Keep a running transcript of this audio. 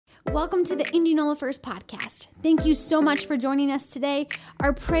Welcome to the Indianola First podcast. Thank you so much for joining us today.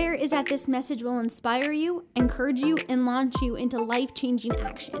 Our prayer is that this message will inspire you, encourage you, and launch you into life-changing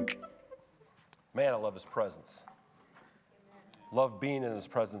action. Man, I love his presence. Love being in his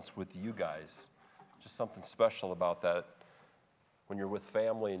presence with you guys. Just something special about that when you're with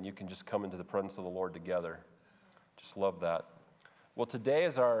family and you can just come into the presence of the Lord together. Just love that. Well, today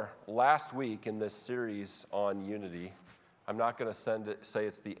is our last week in this series on unity. I'm not going to say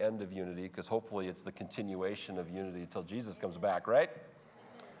it's the end of unity, because hopefully it's the continuation of unity until Jesus comes back, right?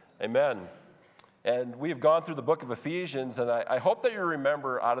 Amen. And we have gone through the book of Ephesians, and I hope that you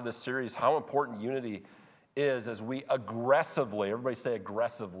remember out of this series how important unity is as we aggressively, everybody say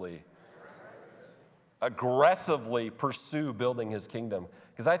aggressively pursue building his kingdom.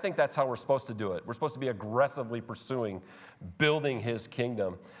 Because I think that's how we're supposed to do it. We're supposed to be aggressively pursuing building his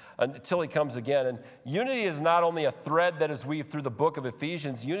kingdom until he comes again. And unity is not only a thread that is weaved through the book of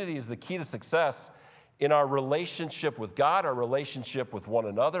Ephesians, unity is the key to success in our relationship with God, our relationship with one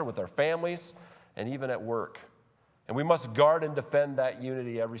another, with our families, and even at work. And we must guard and defend that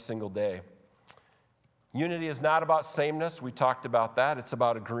unity every single day. Unity is not about sameness. We talked about that. It's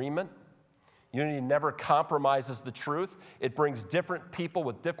about agreement. Unity never compromises the truth. It brings different people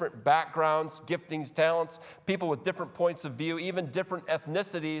with different backgrounds, giftings, talents, people with different points of view, even different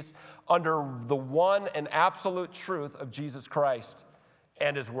ethnicities under the one and absolute truth of Jesus Christ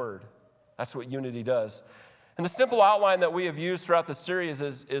and his word. That's what unity does. And the simple outline that we have used throughout the series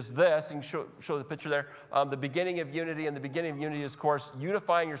is this. You can show the picture there. The beginning of unity, and the beginning of unity is, of course,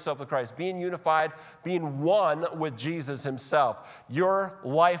 unifying yourself with Christ, being unified, being one with Jesus himself. Your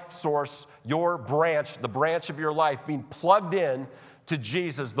life source, your branch, the branch of your life, being plugged in to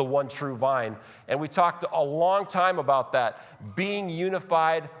Jesus, the one true vine. And we talked a long time about that, being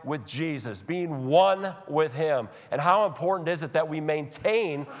unified with Jesus, being one with him. And how important is it that we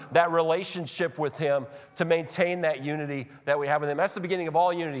maintain that relationship with him to maintain that unity that we have with him? That's the beginning of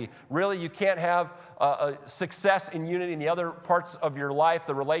all unity. Really, you can't have a success in unity in the other parts of your life,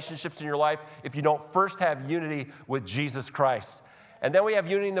 the relationships in your life, if you don't first have unity with Jesus Christ. And then we have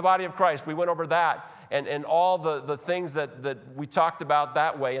unity in the body of Christ. We went over that and all the things that we talked about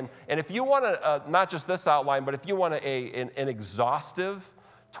that way. And if you want to, not just this outline, but if you want an exhaustive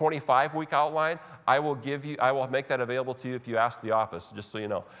 25-week outline, I will make that available to you if you ask the office, just so you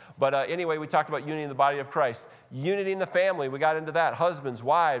know. But anyway, we talked about unity in the body of Christ. Unity in the family, we got into that. Husbands,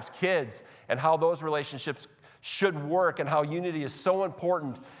 wives, kids, and how those relationships should work, and how unity is so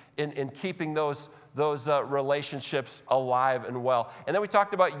important in keeping those relationships alive and well. And then we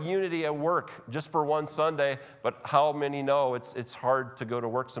talked about unity at work just for one Sunday, but how many know it's hard to go to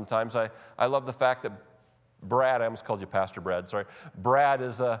work sometimes. I love the fact that Brad, I almost called you Pastor Brad, sorry. Brad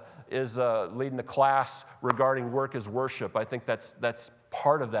is leading the class regarding work as worship. I think that's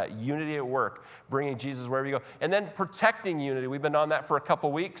part of that, unity at work, bringing Jesus wherever you go. And then protecting unity. We've been on that for a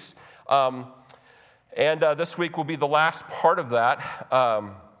couple weeks. And this week will be the last part of that.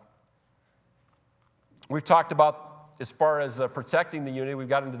 We've talked about, as far as protecting the unity, we've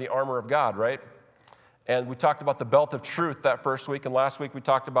got into the armor of God, right? And we talked about the belt of truth that first week, and last week we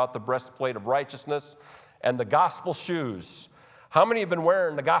talked about the breastplate of righteousness and the gospel shoes. How many have been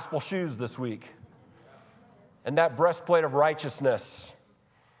wearing the gospel shoes this week? And that breastplate of righteousness.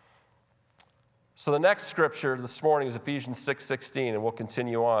 So the next scripture this morning is Ephesians 6:16, and we'll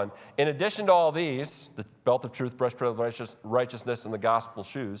continue on. In addition to all these, the belt of truth, breastplate of righteousness, and the gospel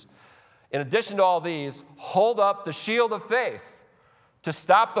shoes, in addition to all these, hold up the shield of faith to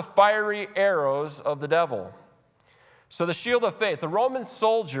stop the fiery arrows of the devil. So the shield of faith, the Roman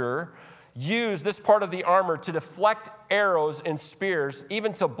soldier used this part of the armor to deflect arrows and spears,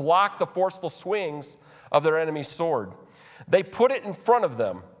 even to block the forceful swings of their enemy's sword. They put it in front of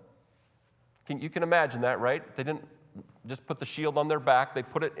them. You can imagine that, right? They didn't just put the shield on their back, they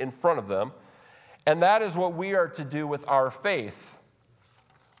put it in front of them. And that is what we are to do with our faith.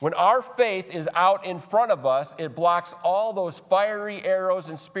 When our faith is out in front of us, it blocks all those fiery arrows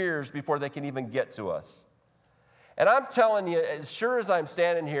and spears before they can even get to us. And I'm telling you, as sure as I'm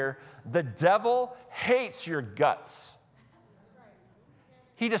standing here, the devil hates your guts.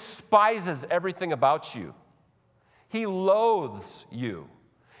 He despises everything about you. He loathes you.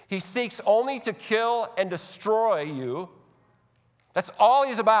 He seeks only to kill and destroy you. That's all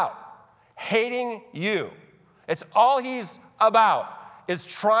he's about, hating you. It's all he's about. Is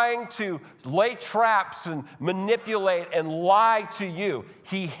trying to lay traps and manipulate and lie to you.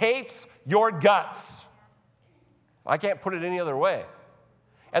 He hates your guts. I can't put it any other way.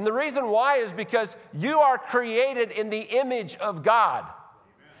 And the reason why is because you are created in the image of God.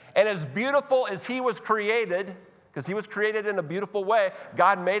 And as beautiful as he was created, because he was created in a beautiful way.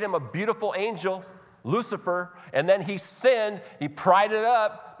 God made him a beautiful angel, Lucifer, and then he sinned. He pried it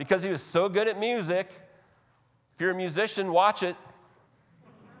up because he was so good at music. If you're a musician, watch it.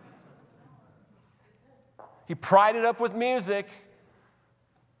 He pried it up with music,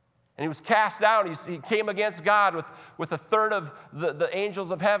 and he was cast down. He came against God with a third of the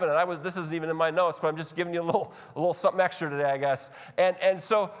angels of heaven. And this isn't even in my notes, but I'm just giving you a little something extra today, I guess. And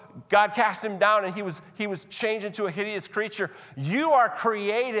so God cast him down, and he was changed into a hideous creature. You are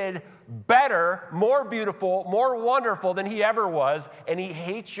created better, more beautiful, more wonderful than he ever was, and he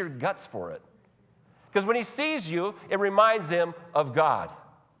hates your guts for it. Because when he sees you, it reminds him of God.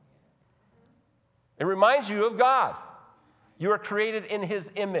 It reminds you of God. You are created in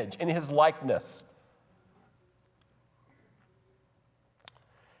his image, in his likeness.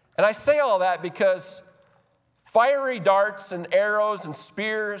 And I say all that because fiery darts and arrows and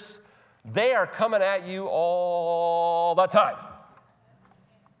spears, they are coming at you all the time.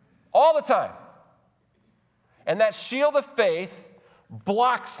 All the time. And that shield of faith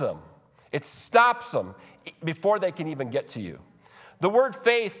blocks them. It stops them before they can even get to you. The word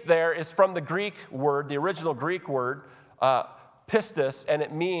faith there is from the Greek word, the original Greek word, pistis, and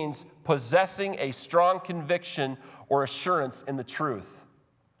it means possessing a strong conviction or assurance in the truth.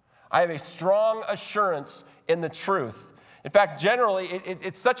 I have a strong assurance in the truth. In fact, generally,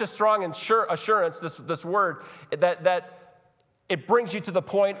 it's such a strong assurance, this word, that it brings you to the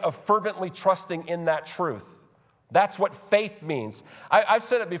point of fervently trusting in that truth. That's what faith means. I've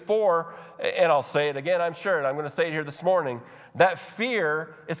said it before, and I'll say it again, I'm sure, and I'm going to say it here this morning, that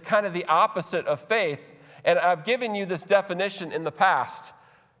fear is kind of the opposite of faith. And I've given you this definition in the past.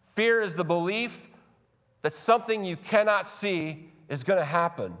 Fear is the belief that something you cannot see is going to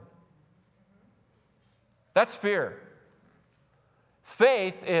happen. That's fear.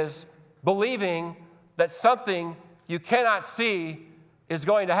 Faith is believing that something you cannot see is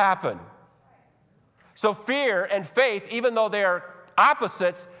going to happen. So fear and faith, even though they are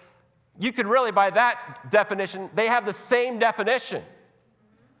opposites, you could really, by that definition, they have the same definition.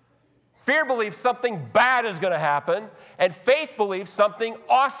 Fear believes something bad is going to happen, and faith believes something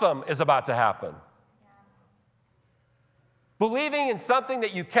awesome is about to happen. Believing in something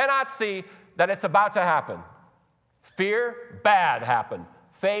that you cannot see, that it's about to happen. Fear, bad happen.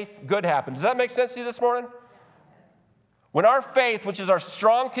 Faith, good happen. Does that make sense to you this morning? When our faith, which is our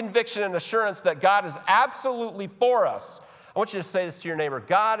strong conviction and assurance that God is absolutely for us, I want you to say this to your neighbor,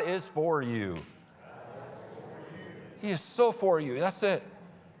 God is for you. He is so for you. That's it.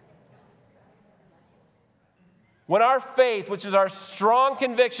 When our faith, which is our strong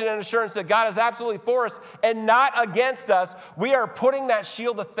conviction and assurance that God is absolutely for us and not against us, we are putting that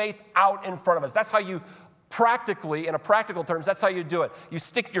shield of faith out in front of us. That's how you practically, in a practical terms, that's how you do it. You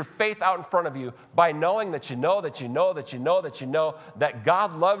stick your faith out in front of you by knowing that you know that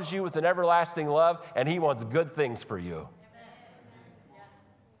God loves you with an everlasting love and he wants good things for you.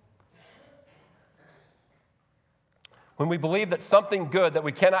 When we believe that something good that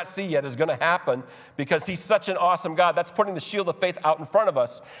we cannot see yet is going to happen because he's such an awesome God, that's putting the shield of faith out in front of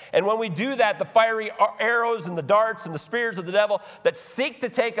us. And when we do that, the fiery arrows and the darts and the spears of the devil that seek to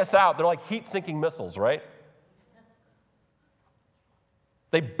take us out, they're like heat-sinking missiles, right?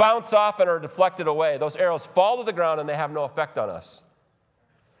 They bounce off and are deflected away. Those arrows fall to the ground and they have no effect on us.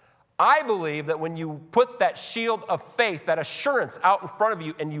 I believe that when you put that shield of faith, that assurance out in front of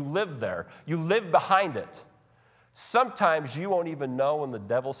you and you live there, you live behind it, sometimes you won't even know when the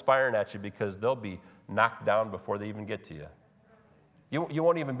devil's firing at you because they'll be knocked down before they even get to you. You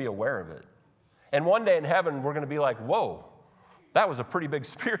won't even be aware of it. And one day in heaven, we're going to be like, whoa, that was a pretty big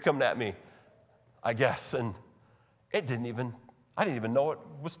spear coming at me, I guess. And I didn't even know it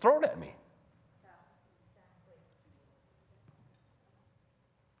was thrown at me.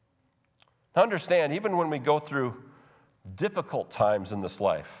 Now understand, even when we go through difficult times in this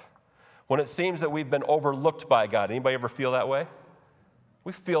life, when it seems that we've been overlooked by God. Anybody ever feel that way?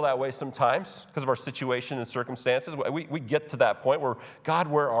 We feel that way sometimes because of our situation and circumstances. We get to that point where, God,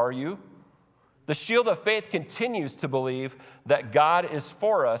 where are you? The shield of faith continues to believe that God is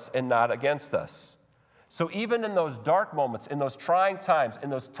for us and not against us. So even in those dark moments, in those trying times, in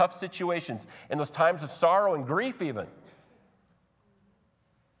those tough situations, in those times of sorrow and grief even,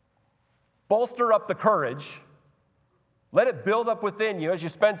 bolster up the courage. Let it build up within you as you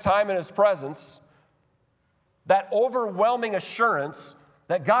spend time in his presence, that overwhelming assurance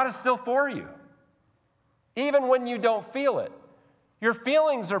that God is still for you, even when you don't feel it. Your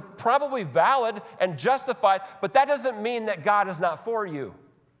feelings are probably valid and justified, but that doesn't mean that God is not for you.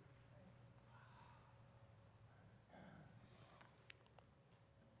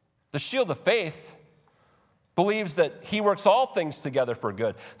 The shield of faith believes that he works all things together for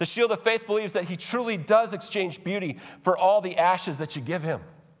good. The shield of faith believes that he truly does exchange beauty for all the ashes that you give him.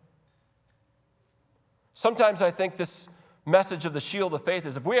 Sometimes I think this message of the shield of faith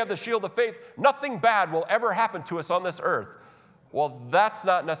is if we have the shield of faith, nothing bad will ever happen to us on this earth. Well, that's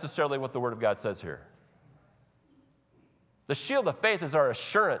not necessarily what the Word of God says here. The shield of faith is our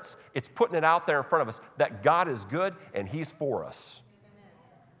assurance. It's putting it out there in front of us that God is good and he's for us.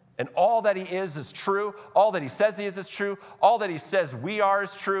 And all that he is true. All that he says he is true. All that he says we are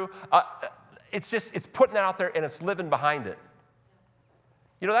is true. It's putting it out there and it's living behind it.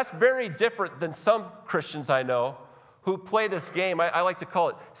 You know, that's very different than some Christians I know who play this game. I like to call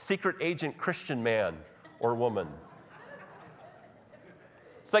it secret agent Christian man or woman.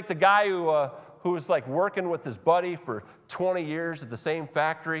 It's like the guy who was like working with his buddy for 20 years at the same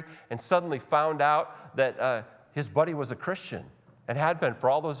factory and suddenly found out that his buddy was a Christian and had been for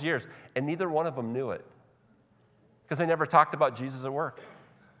all those years, and neither one of them knew it because they never talked about Jesus at work.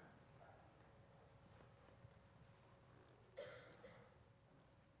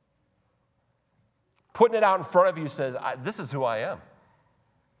 Putting it out in front of you says, this is who I am.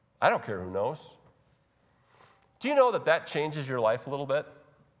 I don't care who knows. Do you know that changes your life a little bit?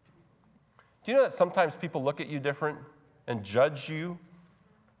 Do you know that sometimes people look at you different and judge you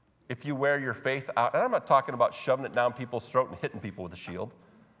if you wear your faith out? And I'm not talking about shoving it down people's throat and hitting people with a shield.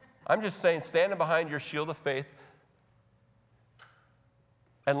 I'm just saying standing behind your shield of faith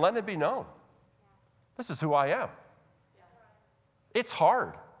and letting it be known. This is who I am. It's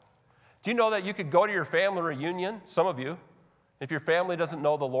hard. Do you know that you could go to your family reunion, some of you, if your family doesn't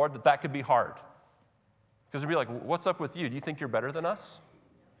know the Lord, that could be hard? Because they'd be like, what's up with you? Do you think you're better than us?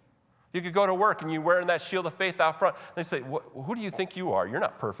 You could go to work and you're wearing that shield of faith out front. They say, who do you think you are? You're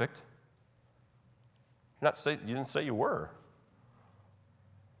not perfect. You didn't say you were.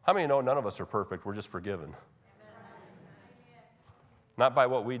 How many know none of us are perfect? We're just forgiven. Not by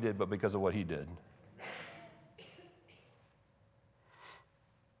what we did, but because of what he did.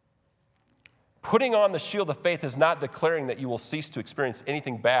 Putting on the shield of faith is not declaring that you will cease to experience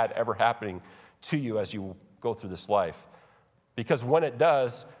anything bad ever happening to you as you go through this life. Because when it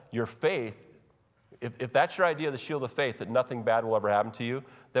does, your faith, if that's your idea of the shield of faith, that nothing bad will ever happen to you,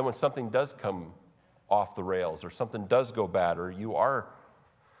 then when something does come off the rails or something does go bad or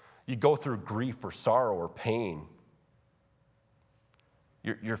you go through grief or sorrow or pain,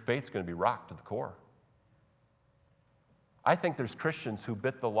 your faith's going to be rocked to the core. I think there's Christians who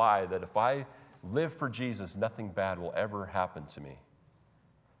bit the lie that if I live for Jesus, nothing bad will ever happen to me.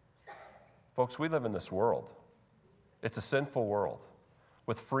 Folks, we live in this world. It's a sinful world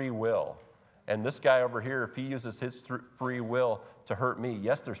with free will. And this guy over here, if he uses his free will to hurt me,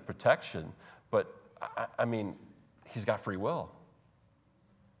 yes, there's protection, but I mean, he's got free will.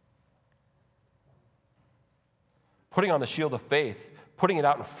 Putting on the shield of faith, putting it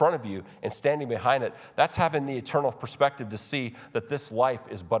out in front of you and standing behind it, that's having the eternal perspective to see that this life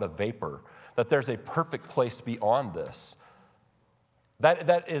is but a vapor, that there's a perfect place beyond this.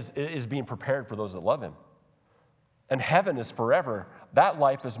 That is being prepared for those that love him. And heaven is forever. That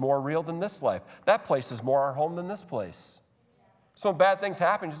life is more real than this life. That place is more our home than this place. So when bad things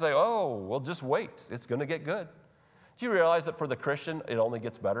happen, you say, oh, well, just wait. It's going to get good. Do you realize that for the Christian, it only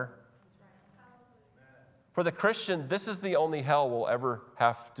gets better? For the Christian, this is the only hell we'll ever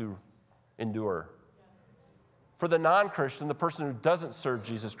have to endure. For the non-Christian, the person who doesn't serve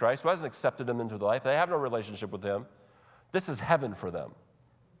Jesus Christ, who hasn't accepted him into their life, they have no relationship with him, this is heaven for them.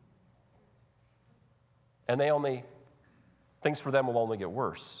 And things for them will only get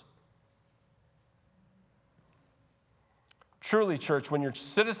worse. Truly, church, when your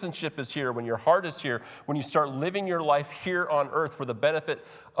citizenship is here, when your heart is here, when you start living your life here on earth for the benefit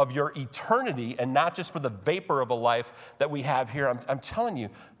of your eternity and not just for the vapor of a life that we have here, I'm telling you,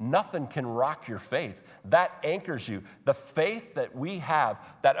 nothing can rock your faith. That anchors you. The faith that we have,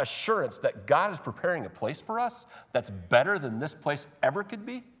 that assurance that God is preparing a place for us that's better than this place ever could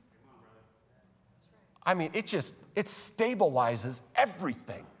be. I mean, it stabilizes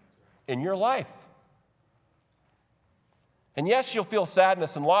everything in your life. And yes, you'll feel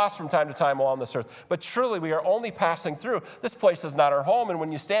sadness and loss from time to time while on this earth, but truly we are only passing through. This place is not our home, and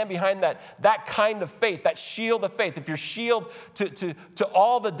when you stand behind that kind of faith, that shield of faith, if you're shield to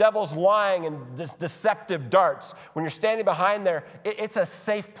all the devil's lying and deceptive darts, when you're standing behind there, it's a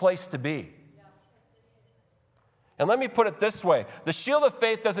safe place to be. And let me put it this way. The shield of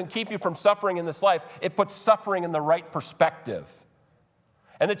faith doesn't keep you from suffering in this life. It puts suffering in the right perspective.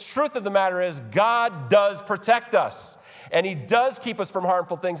 And the truth of the matter is, God does protect us. And he does keep us from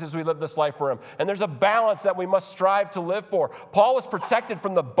harmful things as we live this life for him. And there's a balance that we must strive to live for. Paul was protected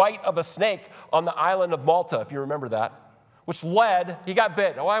from the bite of a snake on the island of Malta, if you remember that, which he got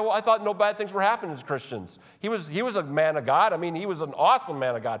bit. I thought no bad things were happening as Christians. He was a man of God. I mean, he was an awesome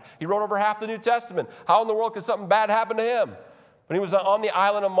man of God. He wrote over half the New Testament. How in the world could something bad happen to him? When he was on the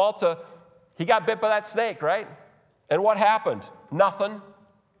island of Malta, he got bit by that snake, right? And what happened? Nothing.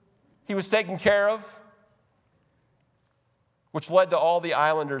 He was taken care of, which led to all the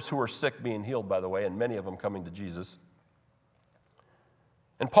islanders who were sick being healed, by the way, and many of them coming to Jesus.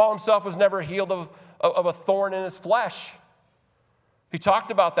 And Paul himself was never healed of a thorn in his flesh. He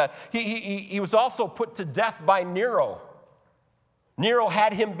talked about that. He was also put to death by Nero. Nero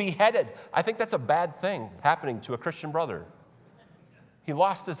had him beheaded. I think that's a bad thing happening to a Christian brother. He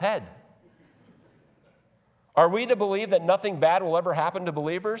lost his head. Are we to believe that nothing bad will ever happen to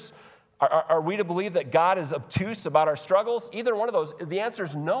believers? Are we to believe that God is obtuse about our struggles? Either one of those, the answer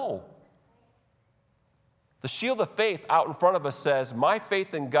is no. The shield of faith out in front of us says, my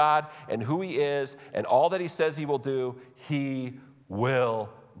faith in God and who he is and all that he says he will do, he will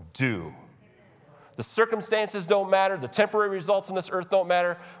do. The circumstances don't matter. The temporary results in this earth don't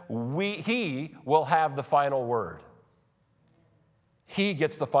matter. He will have the final word. He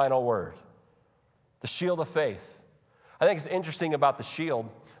gets the final word. The shield of faith. I think it's interesting about the shield.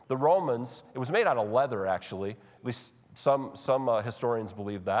 The Romans, it was made out of leather, actually. At least some historians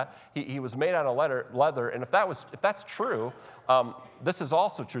believe that. He was made out of leather, and if that's true, this is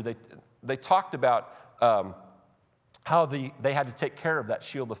also true. They talked about how they had to take care of that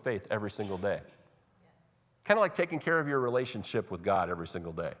shield of faith every single day. Kind of like taking care of your relationship with God every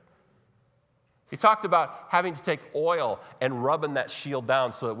single day. He talked about having to take oil and rubbing that shield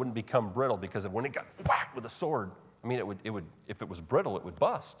down so it wouldn't become brittle, because when it got whacked with a sword, I mean, it would if it was brittle, it would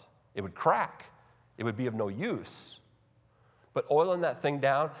bust. It would crack. It would be of no use. But oiling that thing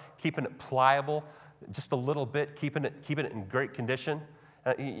down, keeping it pliable just a little bit, keeping it in great condition.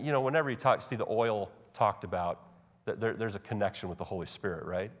 Whenever you see the oil talked about, there's a connection with the Holy Spirit,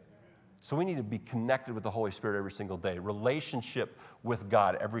 right? So we need to be connected with the Holy Spirit every single day. Relationship with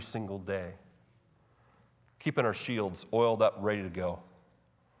God every single day. Keeping our shields oiled up, ready to go.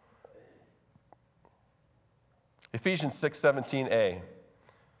 Ephesians 6:17a,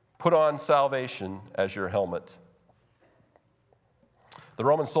 put on salvation as your helmet. The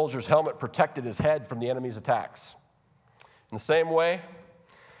Roman soldier's helmet protected his head from the enemy's attacks. In the same way,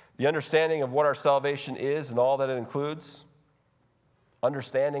 the understanding of what our salvation is and all that it includes,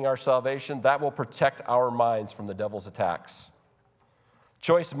 understanding our salvation, that will protect our minds from the devil's attacks.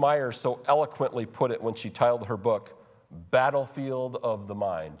 Joyce Meyer so eloquently put it when she titled her book, Battlefield of the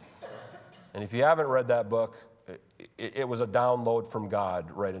Mind. And if you haven't read that book, it was a download from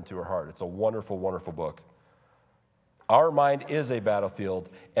God right into her heart. It's a wonderful, wonderful book. Our mind is a battlefield,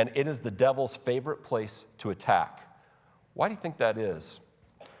 and it is the devil's favorite place to attack. Why do you think that is?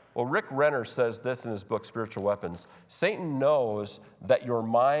 Well, Rick Renner says this in his book, Spiritual Weapons. Satan knows that your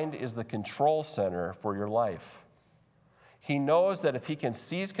mind is the control center for your life. He knows that if he can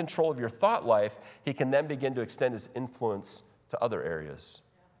seize control of your thought life, he can then begin to extend his influence to other areas.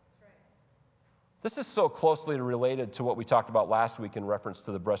 This is so closely related to what we talked about last week in reference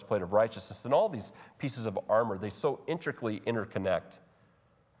to the breastplate of righteousness. And all these pieces of armor, they so intricately interconnect.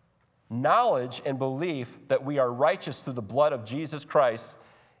 Knowledge and belief that we are righteous through the blood of Jesus Christ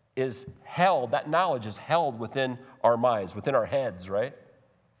is held, that knowledge is held within our minds, within our heads, right?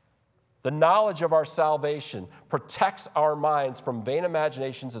 The knowledge of our salvation protects our minds from vain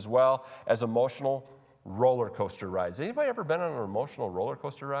imaginations as well as emotional roller coaster rides. Anybody ever been on an emotional roller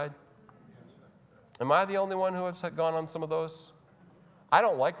coaster ride? Am I the only one who has gone on some of those? I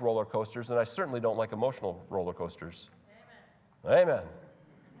don't like roller coasters, and I certainly don't like emotional roller coasters. Amen. Amen.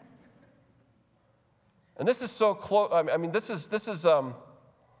 And this is so close. I mean, this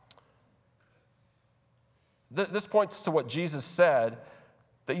points to what Jesus said,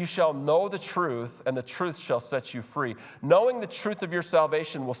 that you shall know the truth, and the truth shall set you free. Knowing the truth of your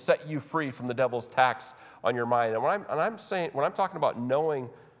salvation will set you free from the devil's tax on your mind. And when I'm talking about knowing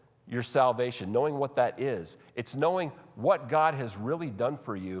your salvation, knowing what that is, it's knowing what God has really done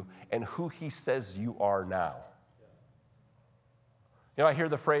for you and who he says you are now. I hear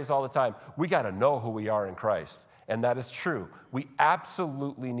the phrase all the time, we got to know who we are in Christ. And that is true. We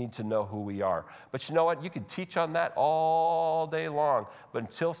absolutely need to know who we are. But you know what? You could teach on that all day long. But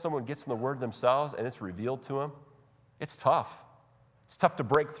until someone gets in the Word themselves and it's revealed to them, it's tough. It's tough to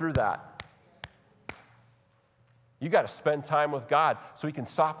break through that. You got to spend time with God so he can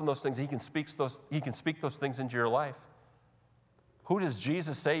soften those things. He can speak those things into your life. Who does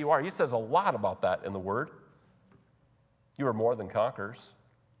Jesus say you are? He says a lot about that in the Word. You are more than conquerors.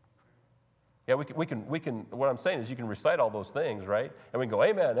 Yeah, we can, what I'm saying is you can recite all those things, right? And we can go,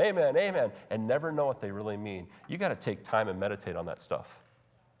 amen, amen, amen, and never know what they really mean. You got to take time and meditate on that stuff.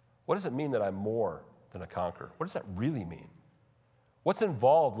 What does it mean that I'm more than a conqueror? What does that really mean? What's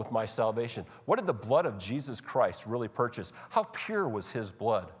involved with my salvation? What did the blood of Jesus Christ really purchase? How pure was his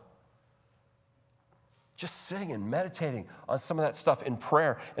blood? Just sitting and meditating on some of that stuff in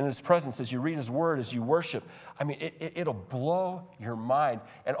prayer and in his presence as you read his word, as you worship. I mean, it'll blow your mind,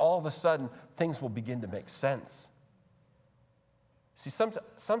 and all of a sudden, things will begin to make sense. See,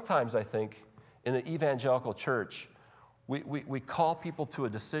 sometimes I think in the evangelical church, we call people to a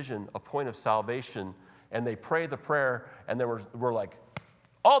decision, a point of salvation, and they pray the prayer, and then we're like,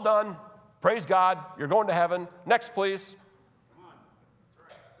 all done, praise God, you're going to heaven, next please.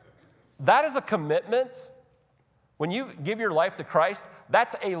 That is a commitment. When you give your life to Christ,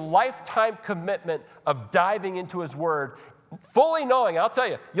 that's a lifetime commitment of diving into his word, fully knowing, I'll tell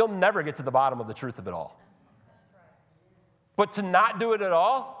you, you'll never get to the bottom of the truth of it all. But to not do it at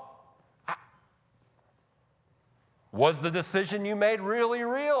all, was the decision you made really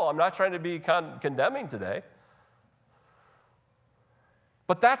real? I'm not trying to be condemning today.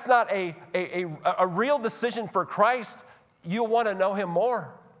 But that's not a real decision for Christ. You'll want to know him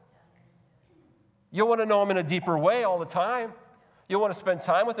more. You'll want to know him in a deeper way all the time. You'll want to spend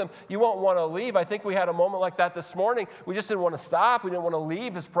time with him. You won't want to leave. I think we had a moment like that this morning. We just didn't want to stop. We didn't want to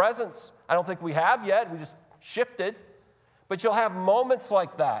leave his presence. I don't think we have yet. We just shifted. But you'll have moments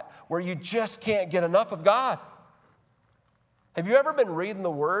like that where you just can't get enough of God. Have you ever been reading the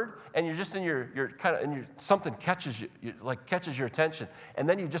word and you're just in your something catches you, like catches your attention, and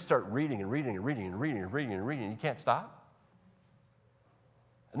then you just start reading and reading and reading and reading and reading and reading, and you can't stop?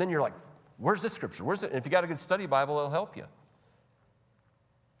 And then you're like, where's this scripture? Where's it? And if you got a good study Bible, it'll help you.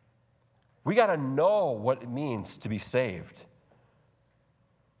 We got to know what it means to be saved.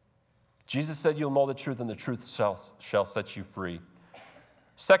 Jesus said, you'll know the truth, and the truth shall set you free.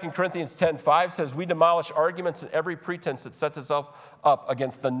 2 Corinthians 10:5 says, we demolish arguments and every pretense that sets us up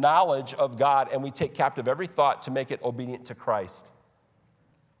against the knowledge of God, and we take captive every thought to make it obedient to Christ.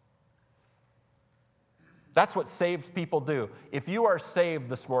 That's what saved people do. If you are saved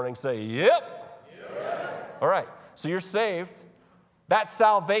this morning, say, yep. All right, so you're saved. That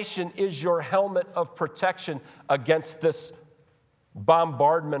salvation is your helmet of protection against this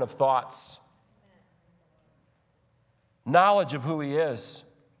bombardment of thoughts. Knowledge of who he is.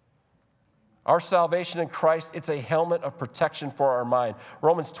 Our salvation in Christ, it's a helmet of protection for our mind.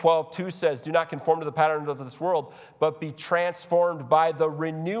 Romans 12:2 says, do not conform to the pattern of this world, but be transformed by the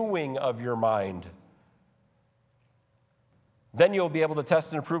renewing of your mind. Then you'll be able to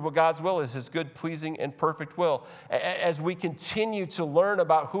test and approve what God's will is, his good, pleasing, and perfect will. As we continue to learn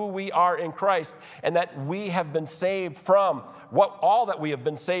about who we are in Christ and that we have been saved from, all that we have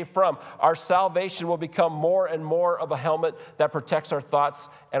been saved from, our salvation will become more and more of a helmet that protects our thoughts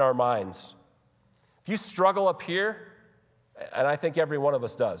and our minds. If you struggle up here, and I think every one of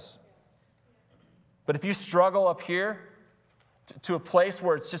us does, but if you struggle up here to a place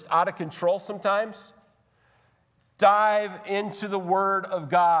where it's just out of control sometimes, dive into the Word of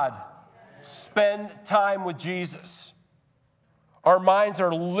God. Spend time with Jesus. Our minds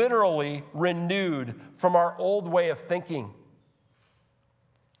are literally renewed from our old way of thinking.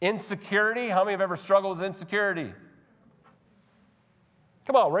 Insecurity, how many have ever struggled with insecurity?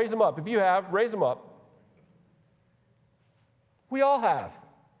 Come on, raise them up. If you have, raise them up. We all have.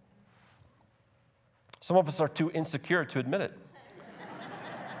 Some of us are too insecure to admit it.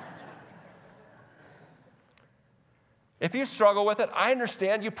 If you struggle with it, I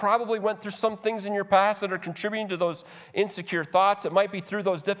understand you probably went through some things in your past that are contributing to those insecure thoughts. It might be through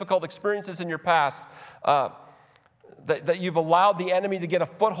those difficult experiences in your past that you've allowed the enemy to get a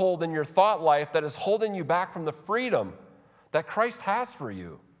foothold in your thought life that is holding you back from the freedom that Christ has for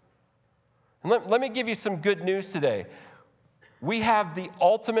you. And let me give you some good news today. We have the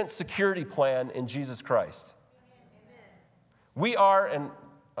ultimate security plan in Jesus Christ. We are, and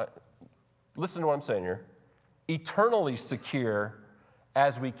listen to what I'm saying here, eternally secure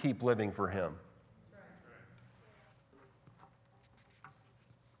as we keep living for him.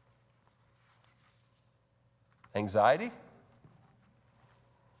 Anxiety?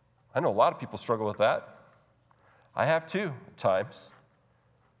 I know a lot of people struggle with that. I have too, at times.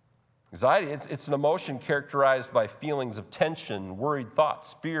 Anxiety, it's an emotion characterized by feelings of tension, worried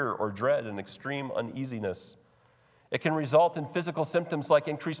thoughts, fear or dread, and extreme uneasiness. It can result in physical symptoms like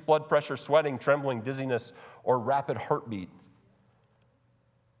increased blood pressure, sweating, trembling, dizziness, or rapid heartbeat.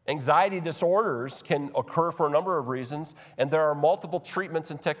 Anxiety disorders can occur for a number of reasons, and there are multiple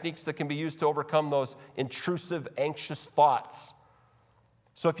treatments and techniques that can be used to overcome those intrusive, anxious thoughts.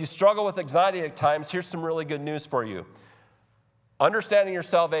 So if you struggle with anxiety at times, here's some really good news for you. Understanding your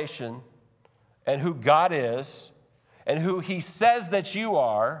salvation and who God is and who He says that you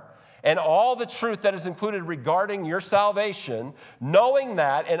are, and all the truth that is included regarding your salvation, knowing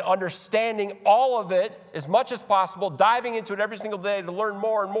that and understanding all of it as much as possible, diving into it every single day to learn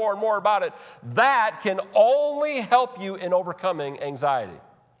more and more and more about it, that can only help you in overcoming anxiety.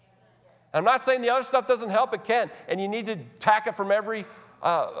 I'm not saying the other stuff doesn't help, it can, and you need to attack it from every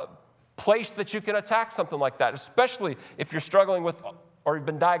place that you can attack something like that, especially if you're struggling with or you've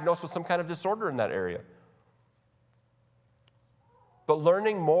been diagnosed with some kind of disorder in that area. But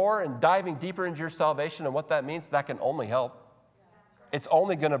learning more and diving deeper into your salvation and what that means, that can only help. It's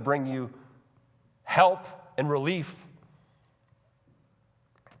only going to bring you help and relief.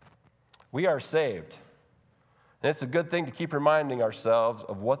 We are saved. And it's a good thing to keep reminding ourselves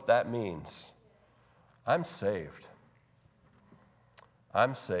of what that means. I'm saved.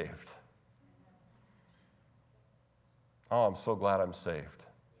 I'm saved. Oh, I'm so glad I'm saved.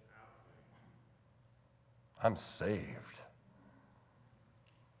 I'm saved.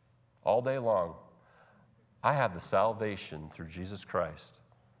 All day long, I have the salvation through Jesus Christ.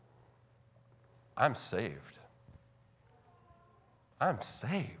 I'm saved. I'm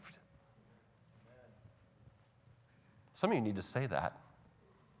saved. Some of you need to say that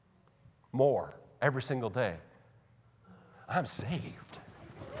more every single day. I'm saved.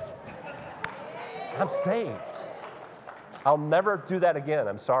 I'm saved. I'll never do that again,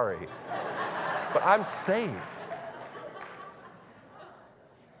 I'm sorry. But I'm saved.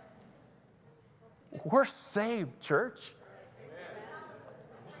 We're saved, church.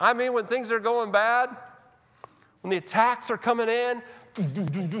 I mean, when things are going bad, when the attacks are coming in,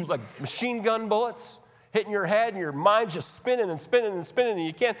 like machine gun bullets hitting your head and your mind's just spinning and spinning and spinning, and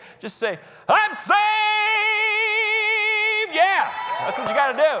you can't just say, I'm saved! Yeah, that's what you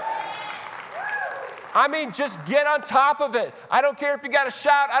got to do. I mean, just get on top of it. I don't care if you got to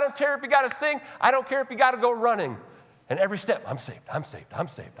shout. I don't care if you got to sing. I don't care if you got to go running. And every step, I'm saved, I'm saved, I'm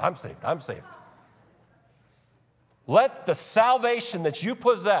saved, I'm saved, I'm saved. Let the salvation that you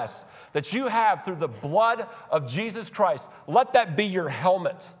possess, that you have through the blood of Jesus Christ, let that be your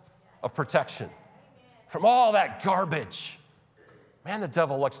helmet of protection from all that garbage. Man, the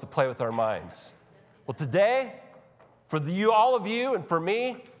devil likes to play with our minds. Well, today, for all of you and for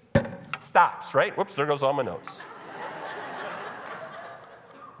me, it stops, right? Whoops, there goes all my notes.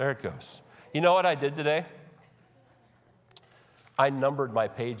 There it goes. You know what I did today? I numbered my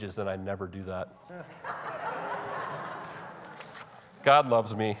pages, and I never do that. God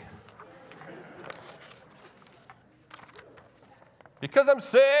loves me. Because I'm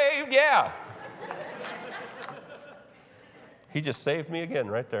saved, yeah. He just saved me again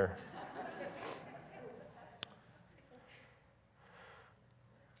right there.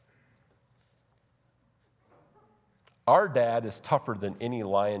 Our dad is tougher than any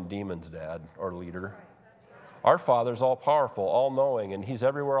lion demon's dad or leader. Our Father's all-powerful, all-knowing, and He's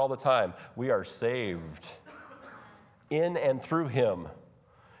everywhere all the time. We are saved in and through Him.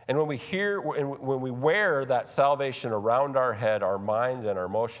 And when we wear that salvation around our head, our mind, and our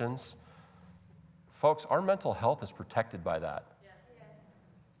emotions, folks, our mental health is protected by that. Yes.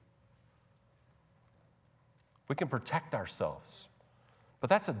 We can protect ourselves, but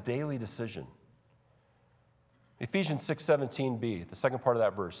that's a daily decision. Ephesians 6:17b, the second part of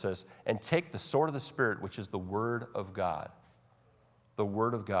that verse says, and take the sword of the Spirit, which is the Word of God. The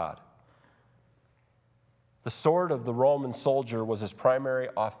Word of God. The sword of the Roman soldier was his primary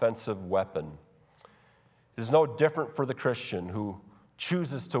offensive weapon. It is no different for the Christian who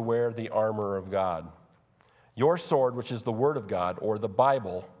chooses to wear the armor of God. Your sword, which is the Word of God, or the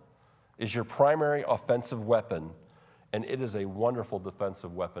Bible, is your primary offensive weapon, and it is a wonderful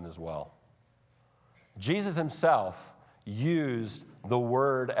defensive weapon as well. Jesus Himself used the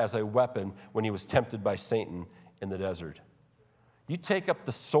Word as a weapon when He was tempted by Satan in the desert. You take up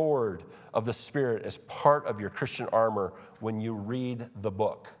the sword of the Spirit as part of your Christian armor when you read the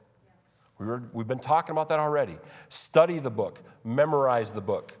book. We've been talking about that already. Study the book, memorize the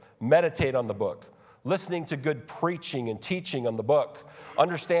book, meditate on the book, listening to good preaching and teaching on the book,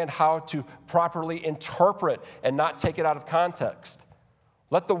 understand how to properly interpret and not take it out of context.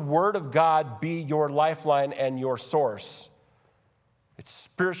 Let the Word of God be your lifeline and your source. It's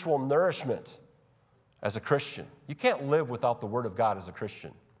spiritual nourishment as a Christian. You can't live without the Word of God as a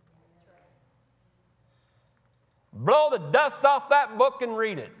Christian. Blow the dust off that book and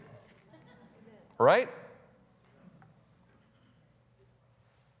read it. Right?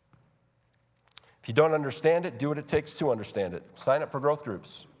 If you don't understand it, do what it takes to understand it. Sign up for growth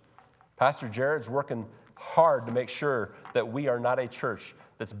groups. Pastor Jared's working hard to make sure that we are not a church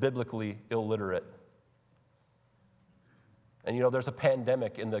that's biblically illiterate. And you know, there's a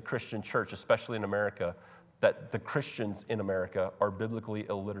pandemic in the Christian church, especially in America, that the Christians in America are biblically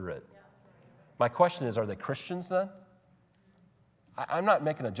illiterate. My question is, are they Christians then? I'm not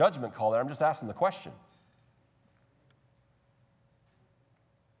making a judgment call there. I'm just asking the question.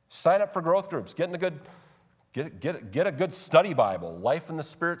 Sign up for growth groups. Get a good study Bible. Life in the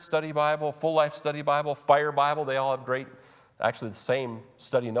Spirit study Bible, Full Life study Bible, Fire Bible. They all have great, actually the same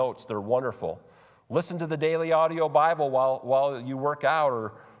study notes. They're wonderful. Listen to the daily audio Bible while you work out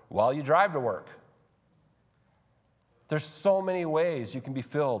or while you drive to work. There's so many ways you can be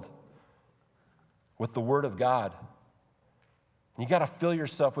filled with the Word of God. You got to fill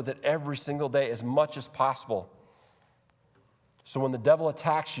yourself with it every single day as much as possible. So when the devil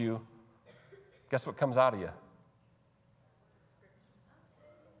attacks you, guess what comes out of you?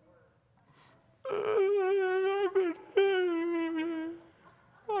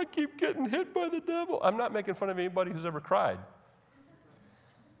 I keep getting hit by the devil. I'm not making fun of anybody who's ever cried.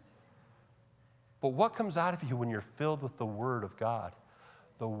 But what comes out of you when you're filled with the Word of God?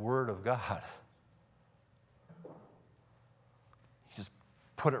 The Word of God. You just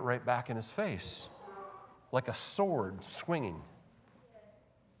put it right back in his face, like a sword swinging.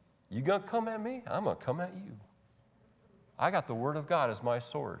 You gonna come at me? I'm gonna come at you. I got the Word of God as my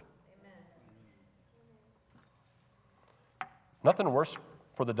sword. Amen. Nothing worse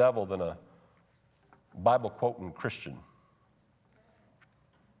for the devil than a Bible quoting Christian.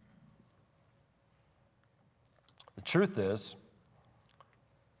 The truth is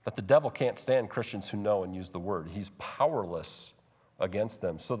that the devil can't stand Christians who know and use the Word. He's powerless against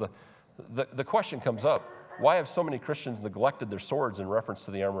them. So the question comes up, why have so many Christians neglected their swords in reference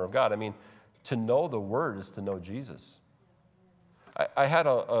to the armor of God? I mean, to know the Word is to know Jesus. I had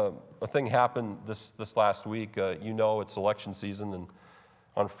a thing happen this last week. You know it's election season, and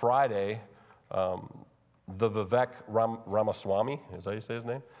on Friday, the Vivek Ramaswamy, is that how you say his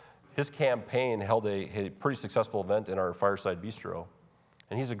name? His campaign held a pretty successful event in our Fireside Bistro.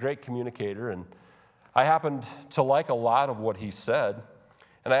 And he's a great communicator, and I happened to like a lot of what he said,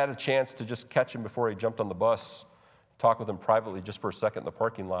 and I had a chance to just catch him before he jumped on the bus, talk with him privately just for a second in the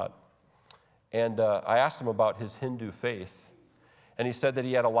parking lot. And I asked him about his Hindu faith, and he said that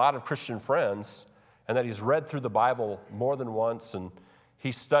he had a lot of Christian friends and that he's read through the Bible more than once, and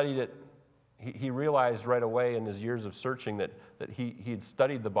he studied it. He realized right away in his years of searching that he had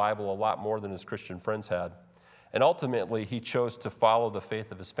studied the Bible a lot more than his Christian friends had. And ultimately, he chose to follow the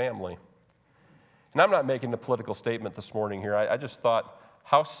faith of his family. And I'm not making a political statement this morning here. I just thought,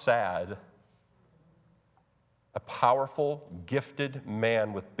 how sad a powerful, gifted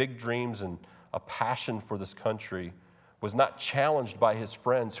man with big dreams and a passion for this country was not challenged by his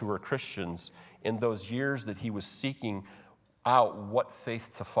friends who were Christians in those years that he was seeking out what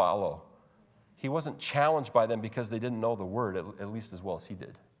faith to follow. He wasn't challenged by them because they didn't know the Word at least as well as he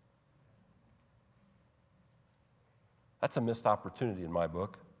did. That's a missed opportunity in my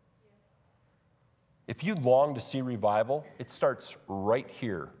book. If you long to see revival, it starts right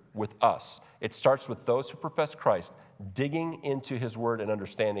here with us. It starts with those who profess Christ, digging into His Word and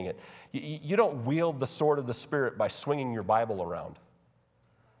understanding it. You don't wield the sword of the Spirit by swinging your Bible around.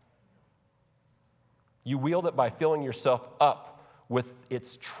 You wield it by filling yourself up with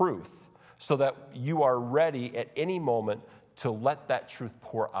its truth so that you are ready at any moment to let that truth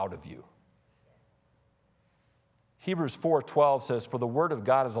pour out of you. Hebrews 4:12 says, "For the word of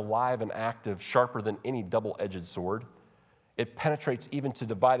God is alive and active, sharper than any double-edged sword. It penetrates even to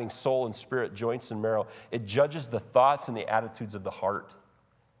dividing soul and spirit, joints and marrow. It judges the thoughts and the attitudes of the heart."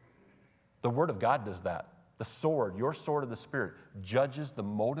 The word of God does that. The sword, your sword of the Spirit, judges the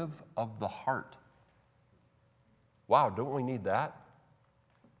motive of the heart. Wow, don't we need that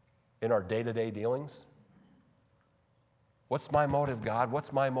in our day-to-day dealings? What's my motive, God?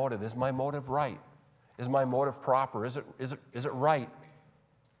 What's my motive? Is my motive right? Is my motive proper? Is it right?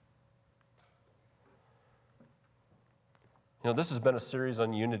 You know, this has been a series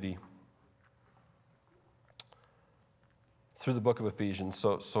on unity through the book of Ephesians.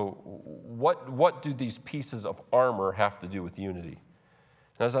 So what do these pieces of armor have to do with unity?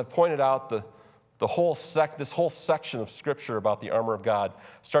 And as I've pointed out, this whole section of Scripture about the armor of God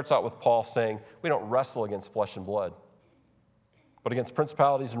starts out with Paul saying, we don't wrestle against flesh and blood, but against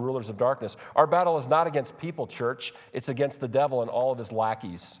principalities and rulers of darkness. Our battle is not against people, church. It's against the devil and all of his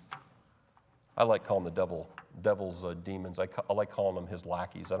lackeys. I like calling the devil's demons. I like calling them his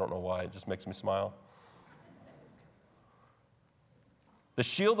lackeys. I don't know why. It just makes me smile. The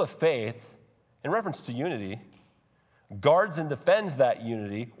shield of faith in reference to unity, guards and defends that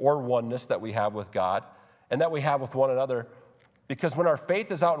unity or oneness that we have with God and that we have with one another, because when our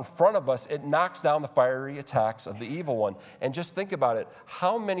faith is out in front of us, it knocks down the fiery attacks of the evil one. And just think about it.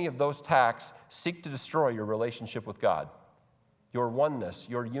 How many of those attacks seek to destroy your relationship with God, your oneness,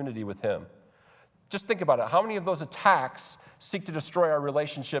 your unity with Him? Just think about it. How many of those attacks seek to destroy our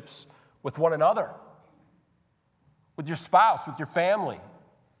relationships with one another, with your spouse, with your family,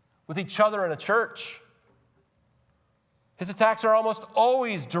 with each other in a church? His attacks are almost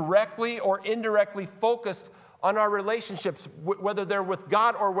always directly or indirectly focused on our relationships, whether they're with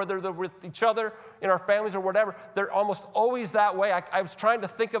God or whether they're with each other in our families or whatever. They're almost always that way. I was trying to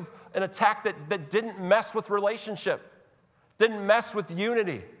think of an attack that didn't mess with relationship, didn't mess with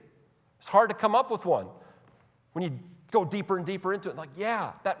unity. It's hard to come up with one. When you go deeper and deeper into it, like,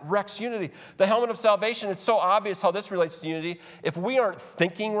 yeah, that wrecks unity. The helmet of salvation, it's so obvious how this relates to unity. If we aren't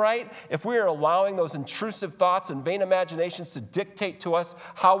thinking right, if we are allowing those intrusive thoughts and vain imaginations to dictate to us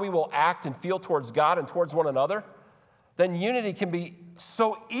how we will act and feel towards God and towards one another, then unity can be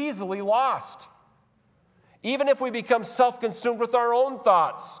so easily lost. Even if we become self-consumed with our own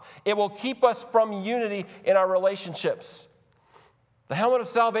thoughts, it will keep us from unity in our relationships. The helmet of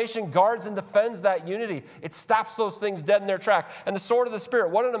salvation guards and defends that unity. It stops those things dead in their track. And the sword of the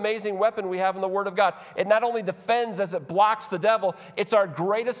Spirit, what an amazing weapon we have in the Word of God. It not only defends as it blocks the devil, it's our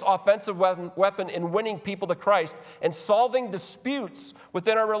greatest offensive weapon in winning people to Christ and solving disputes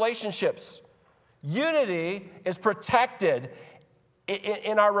within our relationships. Unity is protected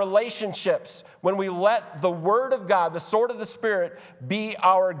in our relationships when we let the Word of God, the sword of the Spirit, be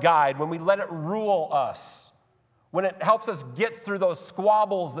our guide, when we let it rule us. When it helps us get through those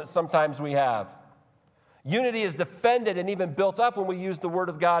squabbles that sometimes we have. Unity is defended and even built up when we use the Word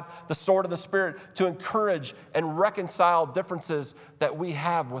of God, the sword of the Spirit, to encourage and reconcile differences that we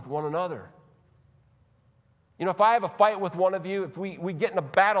have with one another. You know, if I have a fight with one of you, if we get in a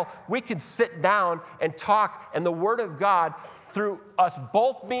battle, we can sit down and talk, and the Word of God, through us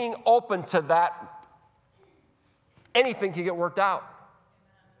both being open to that, anything can get worked out.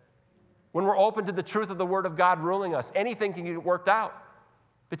 When we're open to the truth of the Word of God ruling us, anything can get worked out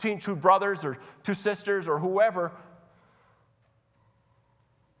between two brothers or two sisters or whoever.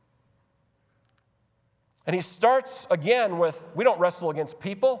 And he starts again with, we don't wrestle against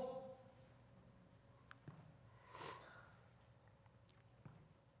people.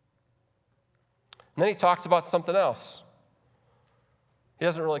 And then he talks about something else. He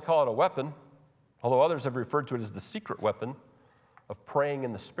doesn't really call it a weapon, although others have referred to it as the secret weapon of praying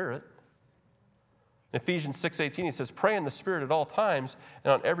in the Spirit. In Ephesians 6:18, he says, pray in the Spirit at all times,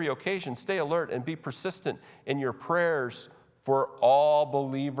 and on every occasion stay alert and be persistent in your prayers for all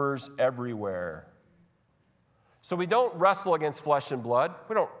believers everywhere. So we don't wrestle against flesh and blood.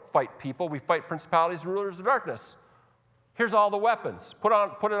 We don't fight people. We fight principalities and rulers of darkness. Here's all the weapons. Put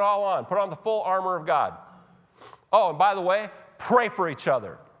it all on. Put on the full armor of God. Oh, and by the way, pray for each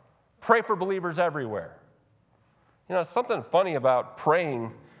other. Pray for believers everywhere. You know, something funny about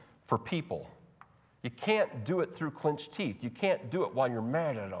praying for people. You can't do it through clenched teeth. You can't do it while you're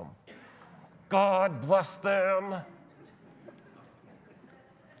mad at them. God bless them.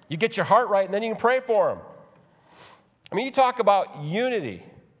 You get your heart right, and then you can pray for them. I mean, you talk about unity.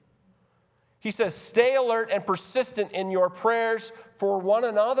 He says, stay alert and persistent in your prayers for one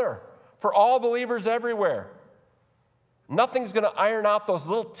another, for all believers everywhere. Nothing's going to iron out those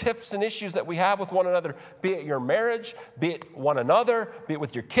little tiffs and issues that we have with one another, be it your marriage, be it one another, be it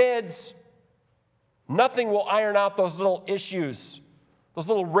with your kids. Nothing will iron out those little issues, those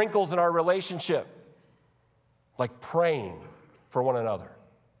little wrinkles in our relationship, like praying for one another.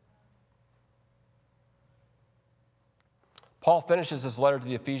 Paul finishes his letter to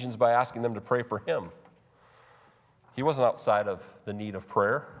the Ephesians by asking them to pray for him. He wasn't outside of the need of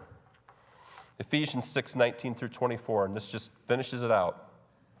prayer. Ephesians 6:19 through 24, and this just finishes it out.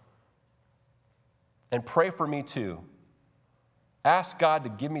 And pray for me too. Ask God to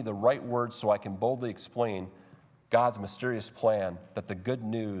give me the right words so I can boldly explain God's mysterious plan that the good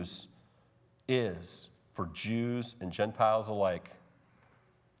news is for Jews and Gentiles alike.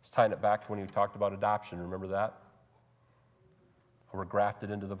 It's tying it back to when he talked about adoption. Remember that? We're grafted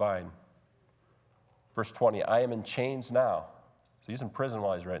into the vine. Verse 20, I am in chains now. So he's in prison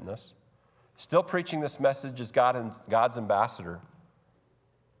while he's writing this. Still preaching this message as God's ambassador,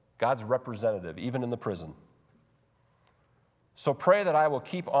 God's representative, even in the prison. So pray that I will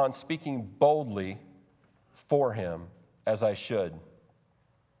keep on speaking boldly for him as I should. And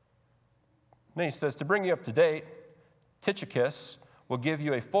then he says, to bring you up to date, Tychicus will give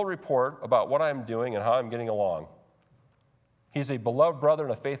you a full report about what I'm doing and how I'm getting along. He's a beloved brother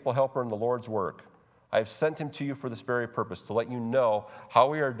and a faithful helper in the Lord's work. I have sent him to you for this very purpose, to let you know how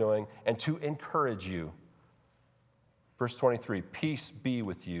we are doing and to encourage you. Verse 23, peace be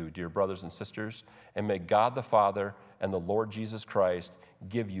with you, dear brothers and sisters, and may God the Father and the Lord Jesus Christ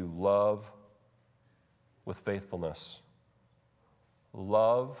give you love with faithfulness.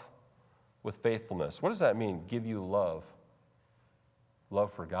 Love with faithfulness. What does that mean, give you love?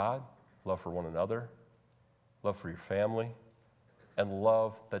 Love for God, love for one another, love for your family, and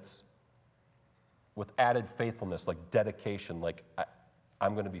love that's with added faithfulness, like dedication, like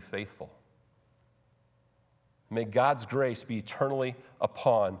I'm going to be faithful. May God's grace be eternally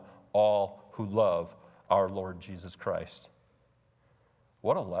upon all who love our Lord Jesus Christ.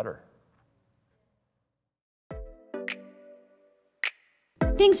 What a letter.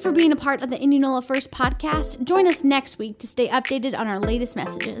 Thanks for being a part of the Indianola First podcast. Join us next week to stay updated on our latest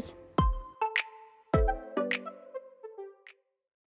messages.